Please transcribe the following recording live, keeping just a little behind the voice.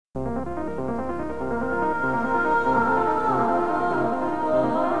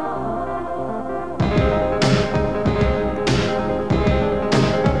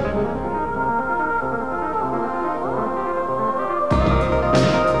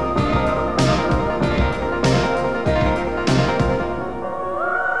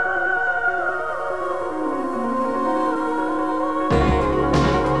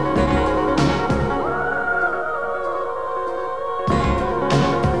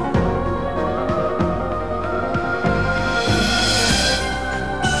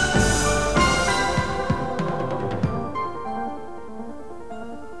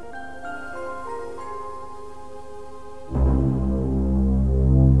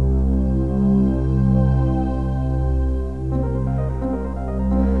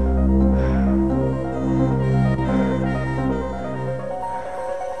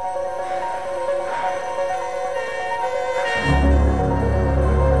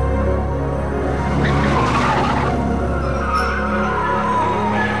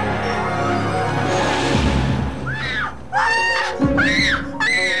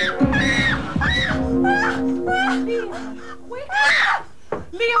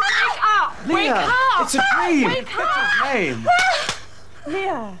Leah, wake up! Leah, wake up! It's a dream! Wake That's up! his name!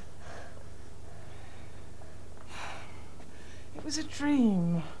 Leah. It was a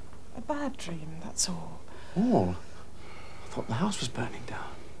dream. A bad dream, that's all. All? I thought the house was burning down.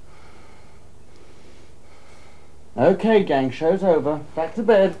 Okay, gang, show's over. Back to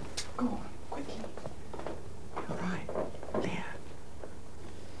bed. Go on, quickly. All right, Leah.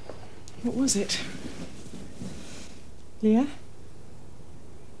 What was it? Leah?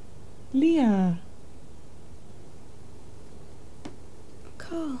 Leah?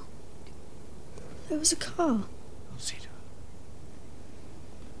 Car. There was a car. I'll see to it.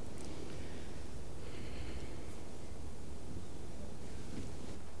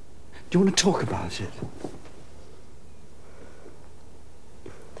 Do you want to talk about it?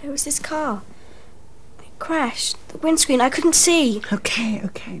 There was this car. It crashed. The windscreen, I couldn't see. Okay.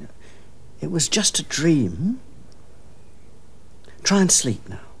 It was just a dream. Try and sleep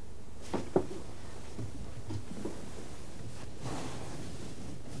now.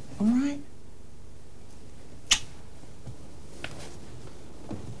 All right?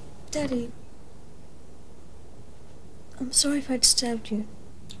 Daddy, I'm sorry if I disturbed you.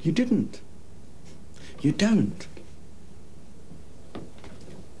 You didn't. You don't.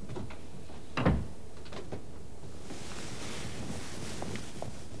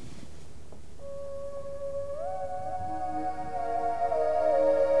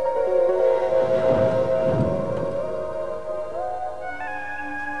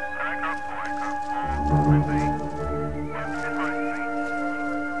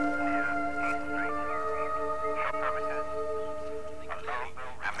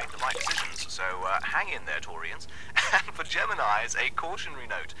 Hang in there, Taurians. And for Geminis, a cautionary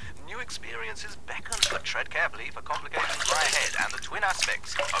note. New experiences beckon, but tread carefully, for complications lie ahead, and the twin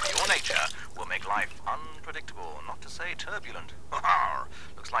aspects of your nature will make life unpredictable, not to say turbulent.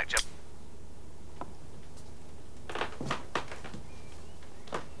 Looks like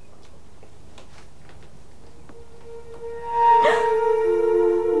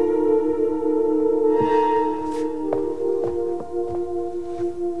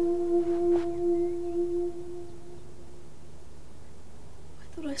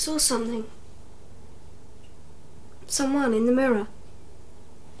I saw something. Someone in the mirror.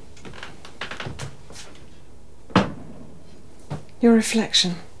 Your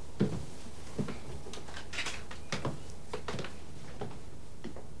reflection.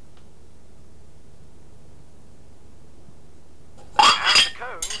 And the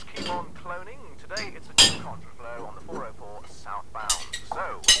cones keep on cloning. Today it's a new contraflow on the 404 southbound.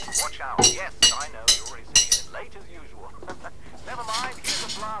 So, watch out. Yes, I know, you're already seeing it late as usual. Never mind, here's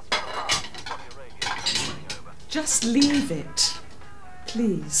a blast from the past. You've got your radio running over. Just leave it,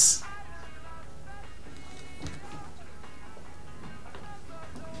 please.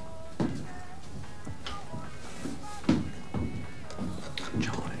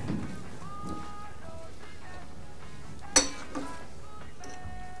 Joy.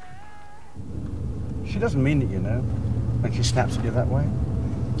 She doesn't mean it, you know, when she snaps at you that way.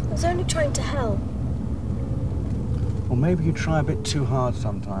 I was only trying to help. Or maybe you try a bit too hard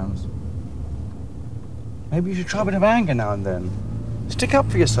sometimes. Maybe you should try a bit of anger now and then. Stick up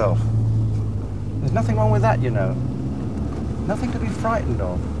for yourself. There's nothing wrong with that, you know. Nothing to be frightened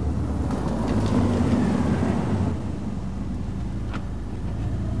of.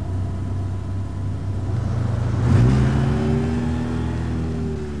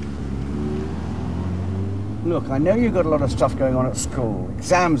 Look, I know you've got a lot of stuff going on at school,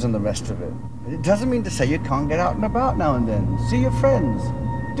 exams and the rest of it. But it doesn't mean to say you can't get out and about now and then, see your friends,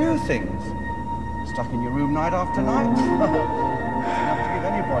 do things. Stuck in your room night after night? Enough to give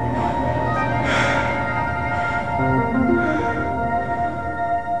anybody nightmares.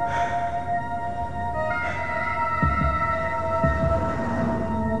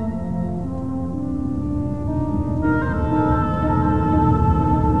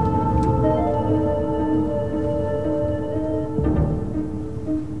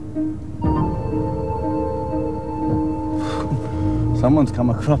 Someone's come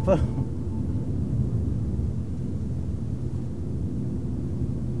a cropper.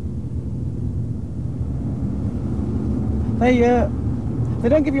 They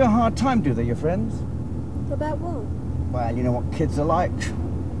don't give you a hard time, do they, your friends? About what? Well, you know what kids are like.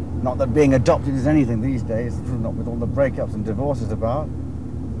 Not that being adopted is anything these days, not with all the breakups and divorces about.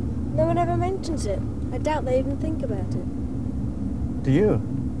 No one ever mentions it. I doubt they even think about it. Do you?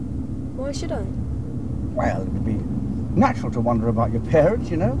 Why should I? Well, it would be natural to wonder about your parents,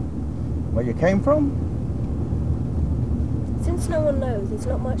 you know, where you came from. Since no one knows, there's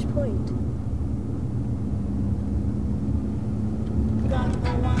not much point.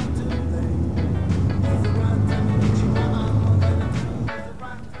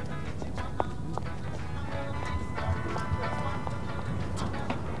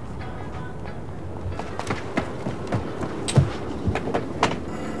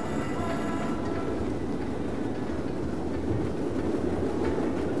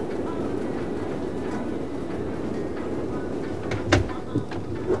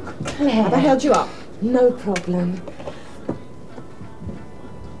 There. Have I held you up? No problem.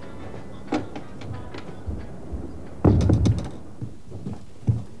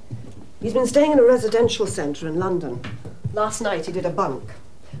 He's been staying in a residential centre in London. Last night he did a bunk.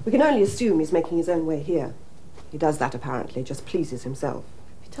 We can only assume he's making his own way here. He does that, apparently, just pleases himself.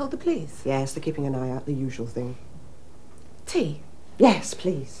 You told the police? Yes, they're keeping an eye out, the usual thing. Tea? Yes,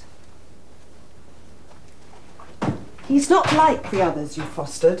 please. He's not like the others you've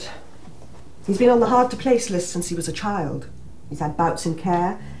fostered. He's been on the hard-to-place list since he was a child. He's had bouts in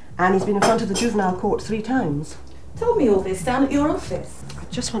care, and he's been in front of the juvenile court 3 times. Told me all this down at your office. I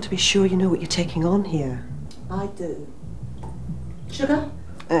just want to be sure you know what you're taking on here. I do. Sugar?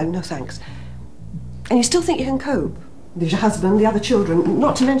 No, thanks. And you still think you can cope? There's your husband, the other children,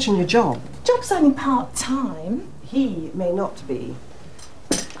 not to mention your job. Job's only part-time. He may not be.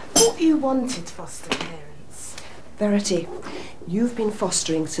 I thought you wanted foster parents. Verity, you've been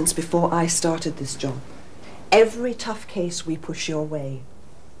fostering since before I started this job. Every tough case we push your way.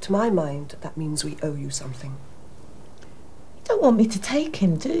 To my mind, that means we owe you something. You don't want me to take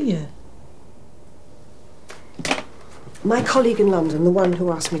him, do you? My colleague in London, the one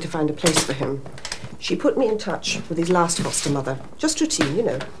who asked me to find a place for him, she put me in touch with his last foster mother. Just routine, you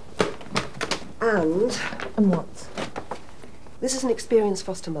know. And what? this is an experienced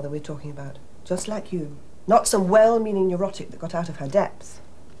foster mother we're talking about. Just like you. Not some well-meaning neurotic that got out of her depth.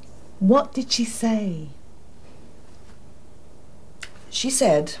 What did she say? She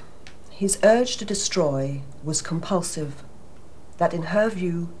said his urge to destroy was compulsive, that in her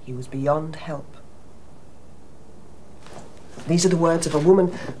view he was beyond help. These are the words of a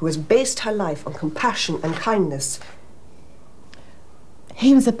woman who has based her life on compassion and kindness.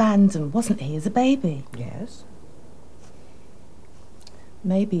 He was abandoned, wasn't he, as a baby? Yes.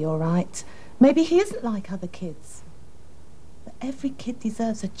 Maybe you're right. Maybe he isn't like other kids. But every kid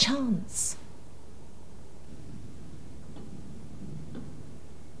deserves a chance.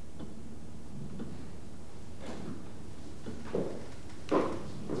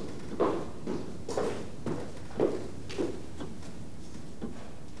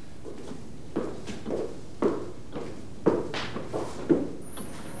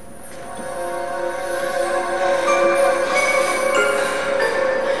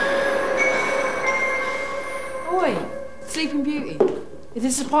 Sleeping Beauty. Is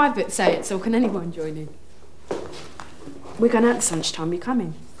this a private seance or can anyone join in? We're going out this lunchtime, you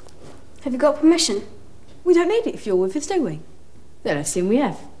coming? Have you got permission? We don't need it if you're with us, do we? Then I assume we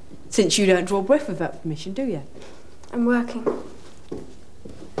have. Since you don't draw breath without permission, do you? I'm working.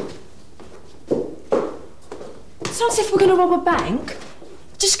 It's not as if we're going to rob a bank.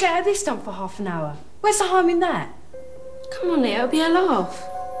 Just get out of this done for half an hour. Where's the harm in that? Come on, Leo, it'll be a laugh.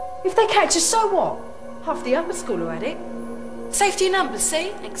 If they catch us, so what? Half the upper school are at it. Safety in numbers,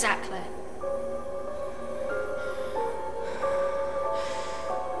 see? Exactly.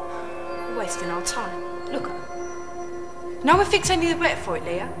 We're wasting our time. Look at them. No one thinks any the better for it,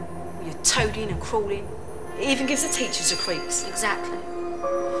 Leah. You're toading and crawling. It even gives the teachers the creeps. Exactly.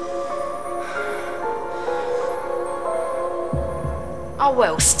 Oh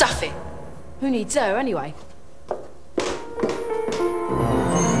well, stuff it. Who needs her anyway? Wait!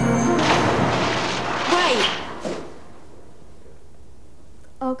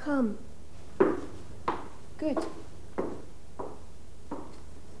 I'll come. Good.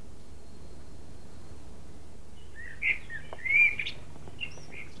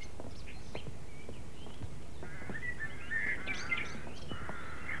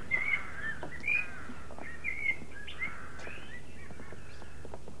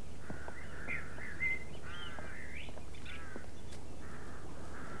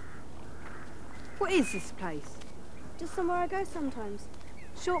 What is this place? Just somewhere I go sometimes.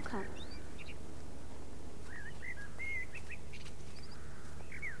 Shortcut.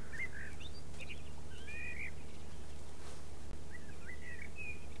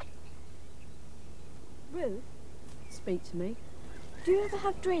 Ruth, Speak to me. do you ever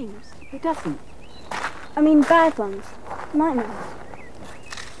have dreams? Who doesn't? I mean bad ones. Nightmares.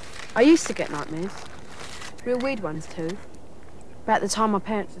 I used to get nightmares. Real weird ones too. About the time my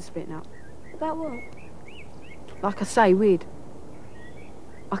parents were splitting up. About what? Like I say, weird.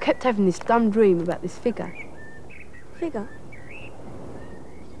 I kept having this dumb dream about this figure. Figure?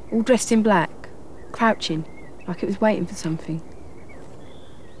 All dressed in black. Crouching. Like it was waiting for something.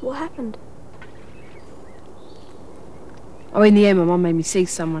 What happened? Oh, in the end, my mum made me see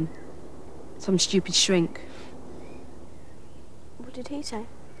someone. Some stupid shrink. What did he say?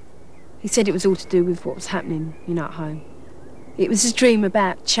 He said it was all to do with what was happening, at home. It was a dream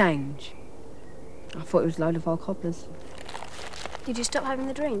about change. I thought it was a load of old cobblers. Did you stop having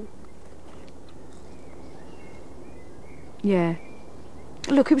the dream? Yeah.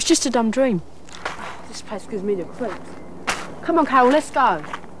 Look, it was just a dumb dream. This place gives me the creeps. Come on, Carol, let's go.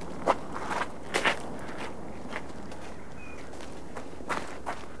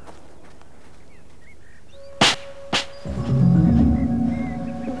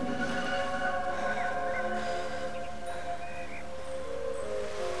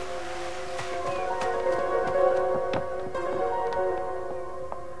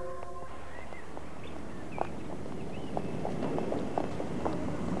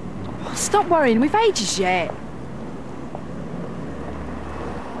 Stop worrying, we've ages yet.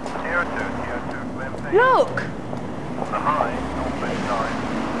 Look! On the high, northwest side.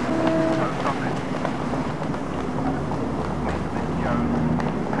 No stopping.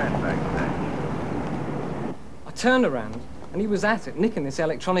 I turned around, and he was at it, nicking this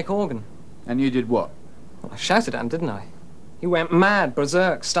electronic organ. And you did what? Well, I shouted at him, didn't I? He went mad,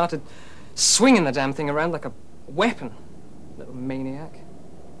 berserk, started swinging the damn thing around like a weapon. Little maniac.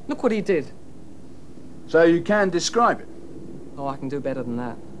 Look what he did. So you can describe it? Oh, I can do better than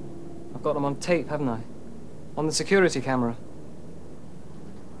that. I've got them on tape, haven't I? On the security camera.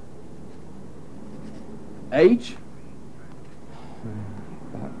 Age?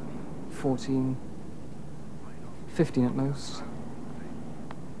 About 14, 15 at most.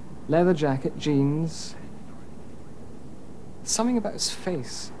 Leather jacket, jeans. Something about his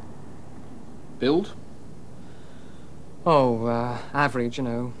face. Build? Oh, average, you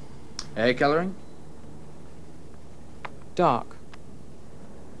know. Hair colouring? Dark.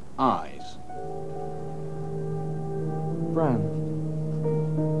 Eyes? Brown.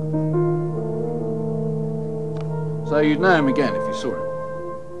 So you'd know him again if you saw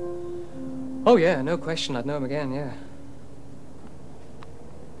him? Oh, yeah, no question. I'd know him again, yeah.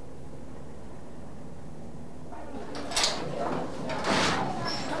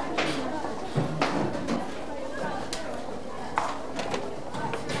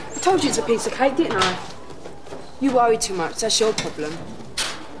 I told you it's a piece of cake, didn't I? You worry too much, that's your problem.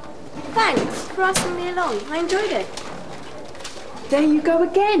 Thanks for asking me along. I enjoyed it. There you go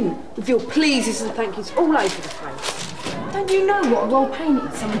again, with your pleases and thank yous all over the place. Don't you know what a role pain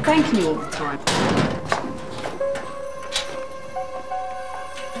is? Someone thanking you all the time.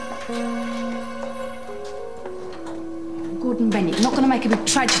 Gordon Bennett, you're not going to make a big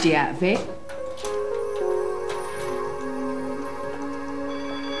tragedy out of it.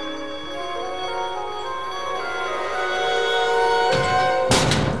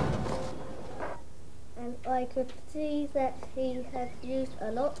 I could see that he had used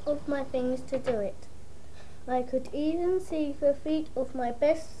a lot of my things to do it. I could even see the feet of my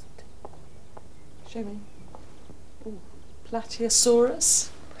best... Shall we? Plateosaurus?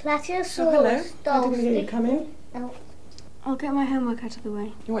 Plateosaurus. Oh, hello. I dolls. didn't hear you come in. Oh. I'll get my homework out of the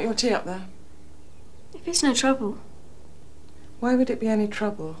way. You want your tea up there? If it's no trouble. Why would it be any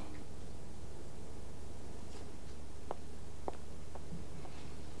trouble?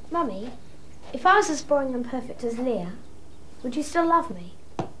 Mummy, if I was as boring and perfect as Leah, would you still love me?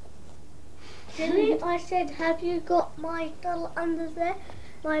 Silly, I said, have you got my doll under there?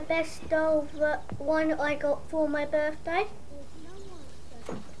 My best doll, the one I got for my birthday? No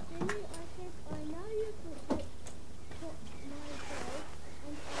answer. Silly, I said, I know you could pick my doll and I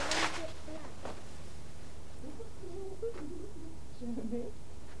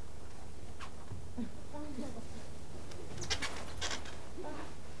want it black.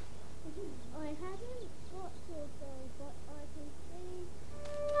 I haven't got your doll, but I can see...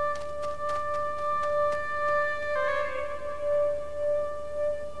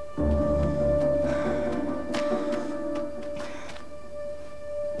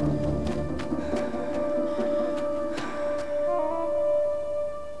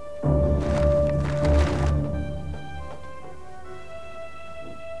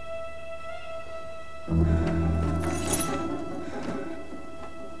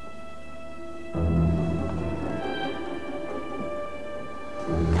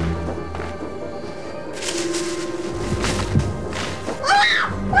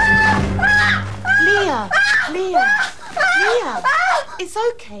 Leah, it's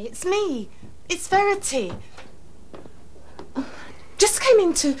okay, it's me. It's Verity. Just came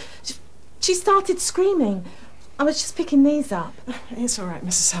in to... She started screaming. I was just picking these up. It's all right,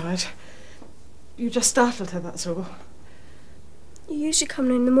 Mrs. Howard. You just startled her, that's all. You usually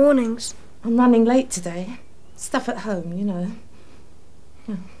come in the mornings. I'm running late today. Stuff at home, you know.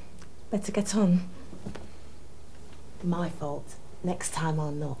 Better get on. My fault. Next time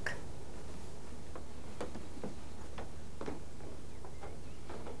I'll knock.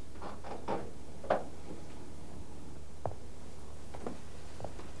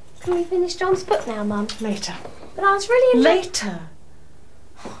 Can we finish John's book now, Mum? Later. But I was really Later.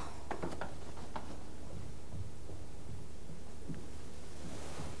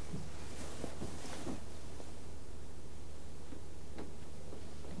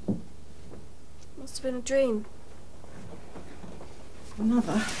 Must have been a dream.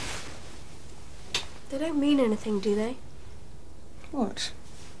 Another? They don't mean anything, do they? What?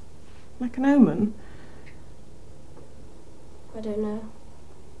 Like an omen? I don't know.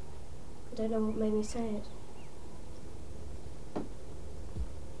 I don't know what made me say it.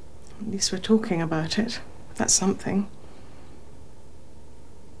 At least we're talking about it. That's something.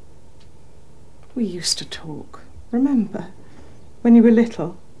 We used to talk. Remember? When you were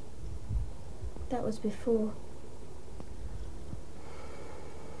little. That was before.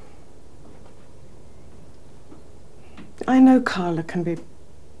 I know Carla can be...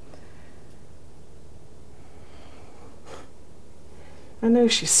 I know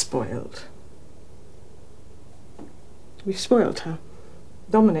she's spoiled. We've spoiled her.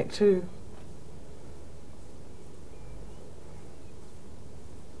 Dominic, too.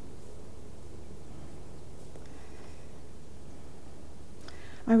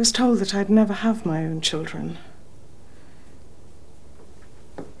 I was told that I'd never have my own children.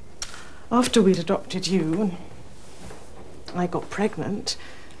 After we'd adopted you, and I got pregnant,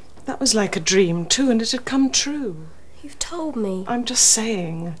 that was like a dream too, and it had come true. You've told me. I'm just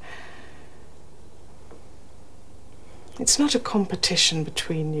saying. It's not a competition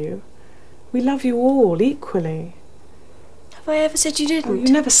between you. We love you all equally. Have I ever said you didn't? Oh,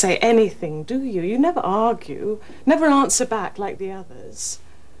 you never say anything, do you? You never argue, never answer back like the others.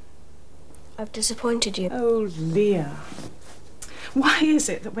 I've disappointed you. Oh, Leah. Why is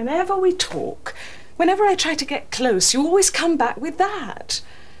it that whenever we talk, whenever I try to get close, you always come back with that?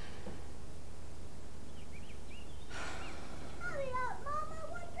 Hurry up, Mum,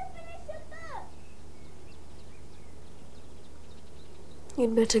 I want to finish the book.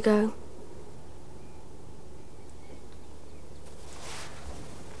 You'd better go.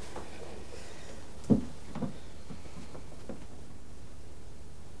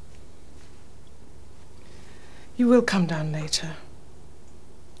 You will come down later.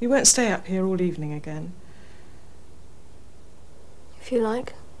 You won't stay up here all evening again. If you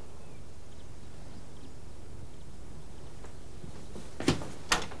like.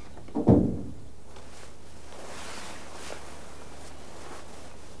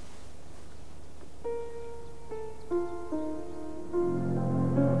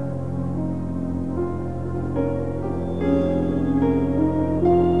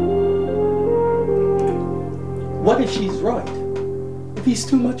 What if she's right? If he's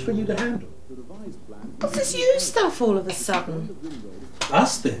too much for you to handle? What's this you stuff all of a sudden?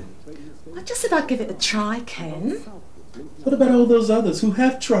 Us then? I just said I'd give it a try, Ken. What about all those others who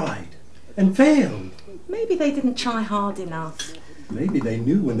have tried and failed? Maybe they didn't try hard enough. Maybe they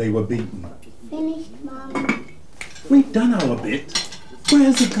knew when they were beaten. Finished, Mum. We've done our bit. Where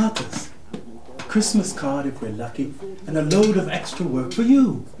has it got us? Christmas card if we're lucky, and a load of extra work for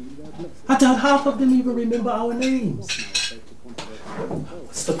you. I doubt half of them even remember our names.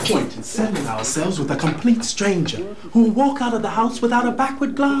 What's the point in settling ourselves with a complete stranger who will walk out of the house without a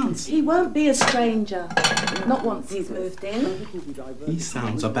backward glance? He won't be a stranger. Not once he's moved in. He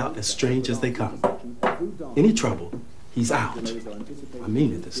sounds about as strange as they come. Any trouble, he's out. I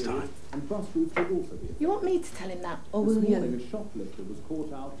mean it this time. You want me to tell him that, or will you?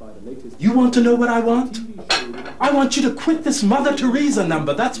 You want to know what I want? I want you to quit this Mother Teresa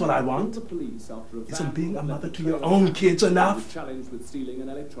number, that's what I want. Isn't being a mother to your own kids enough? Challenged with stealing an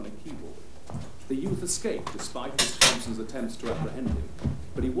electronic keyboard. The youth escaped despite Mr. Thompson's attempts to apprehend him,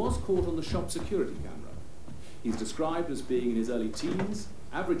 but he was caught on the shop security camera. He's described as being in his early teens,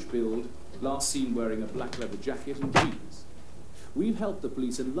 average build, last seen wearing a black leather jacket and jeans. We've helped the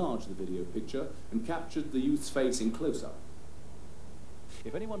police enlarge the video picture and captured the youth's face in close-up.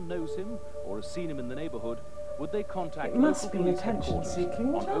 If anyone knows him or has seen him in the neighbourhood, would they contact It must local be police attention headquarters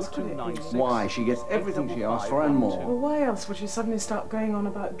seeking. What on else could it be? 0296? Why? She gets everything she asks for and more. Well, why else would you suddenly start going on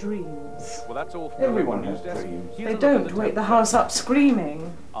about dreams? Well, that's all from Everyone the has news desk. dreams. Here's They a look at don't wake the house up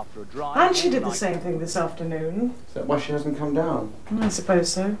screaming. After a drive And she all did the night. same thing this afternoon. Is that why she hasn't come down? I suppose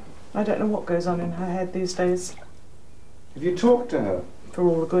so. I don't know what goes on in her head these days. Have you talked to her? For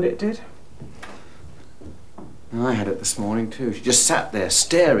all the good it did. I had it this morning too. She just sat there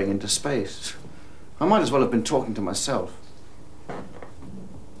staring into space. I might as well have been talking to myself.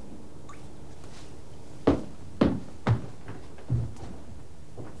 Do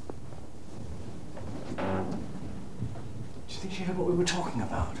you think she heard what we were talking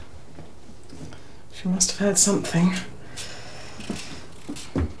about? She must have heard something.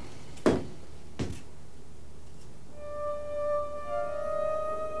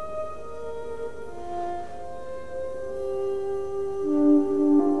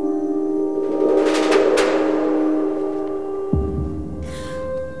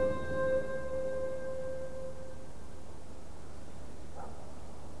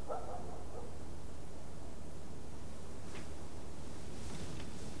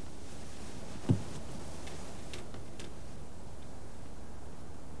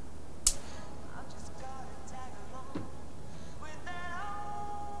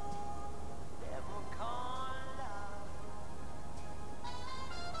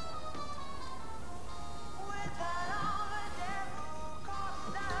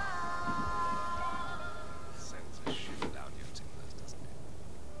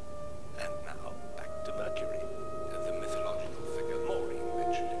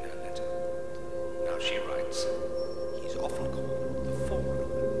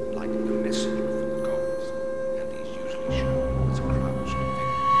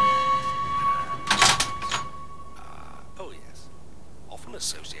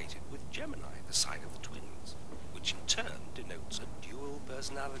 associated with Gemini, the sign of the twins, which in turn denotes a dual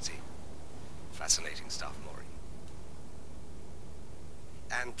personality. Fascinating stuff, Maureen.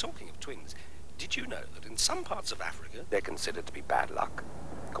 And talking of twins, did you know that in some parts of Africa they're considered to be bad luck,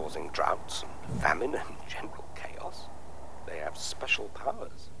 causing droughts and famine and general chaos? They have special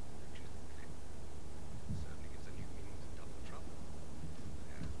powers.